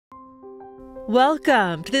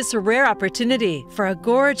Welcome to this rare opportunity for a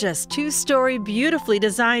gorgeous two-story, beautifully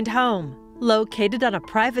designed home located on a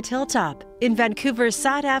private hilltop in Vancouver's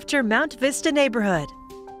sought-after Mount Vista neighborhood.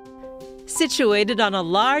 Situated on a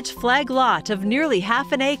large flag lot of nearly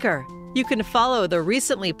half an acre, you can follow the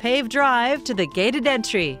recently paved drive to the gated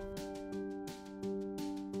entry.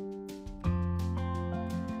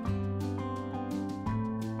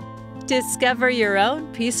 Discover your own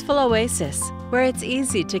peaceful oasis, where it's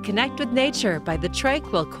easy to connect with nature by the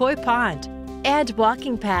tranquil koi pond and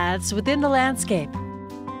walking paths within the landscape.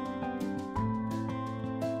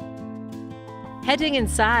 Heading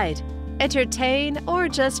inside, entertain or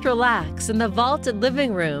just relax in the vaulted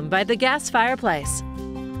living room by the gas fireplace.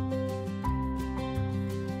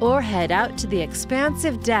 Or head out to the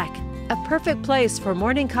expansive deck, a perfect place for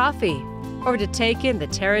morning coffee, or to take in the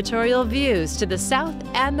territorial views to the south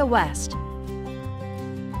and the west.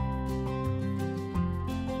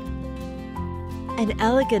 An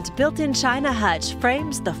elegant built-in china hutch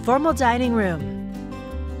frames the formal dining room.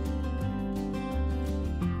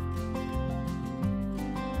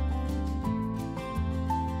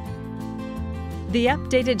 The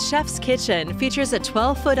updated chef's kitchen features a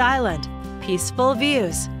 12-foot island, peaceful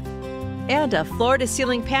views, and a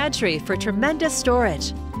floor-to-ceiling pantry for tremendous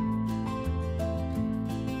storage.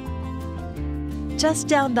 Just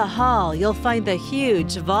down the hall, you'll find the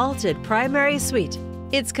huge vaulted primary suite.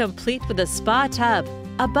 It's complete with a spa tub,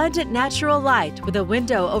 abundant natural light with a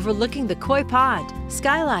window overlooking the koi pond,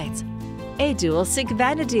 skylights, a dual sink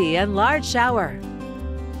vanity and large shower.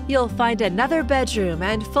 You'll find another bedroom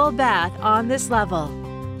and full bath on this level.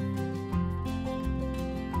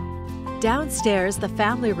 Downstairs, the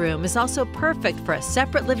family room is also perfect for a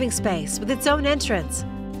separate living space with its own entrance,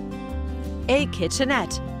 a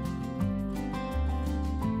kitchenette,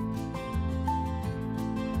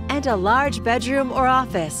 and a large bedroom or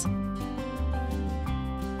office,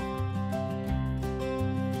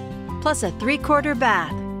 plus a 3/4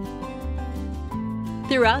 bath.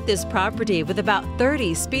 Throughout this property, with about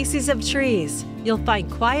 30 species of trees, you'll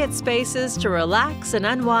find quiet spaces to relax and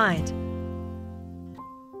unwind,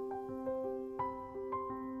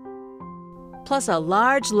 plus a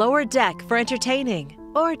large lower deck for entertaining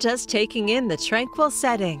or just taking in the tranquil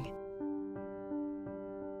setting.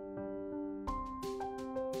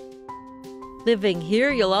 Living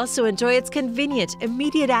here, you'll also enjoy its convenient,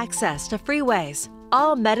 immediate access to freeways,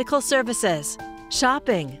 all medical services,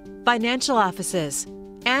 shopping, financial offices,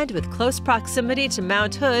 and with close proximity to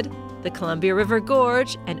Mount Hood, the Columbia River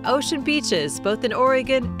Gorge, and ocean beaches both in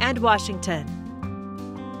Oregon and Washington.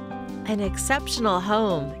 An exceptional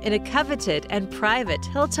home in a coveted and private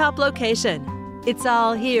hilltop location. It's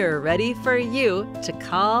all here ready for you to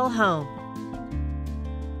call home.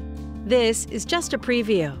 This is just a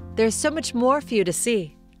preview. There's so much more for you to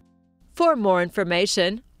see. For more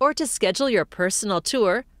information or to schedule your personal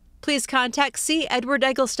tour, please contact C. Edward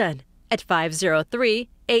Eggleston at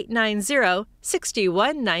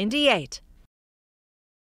 503-890-6198.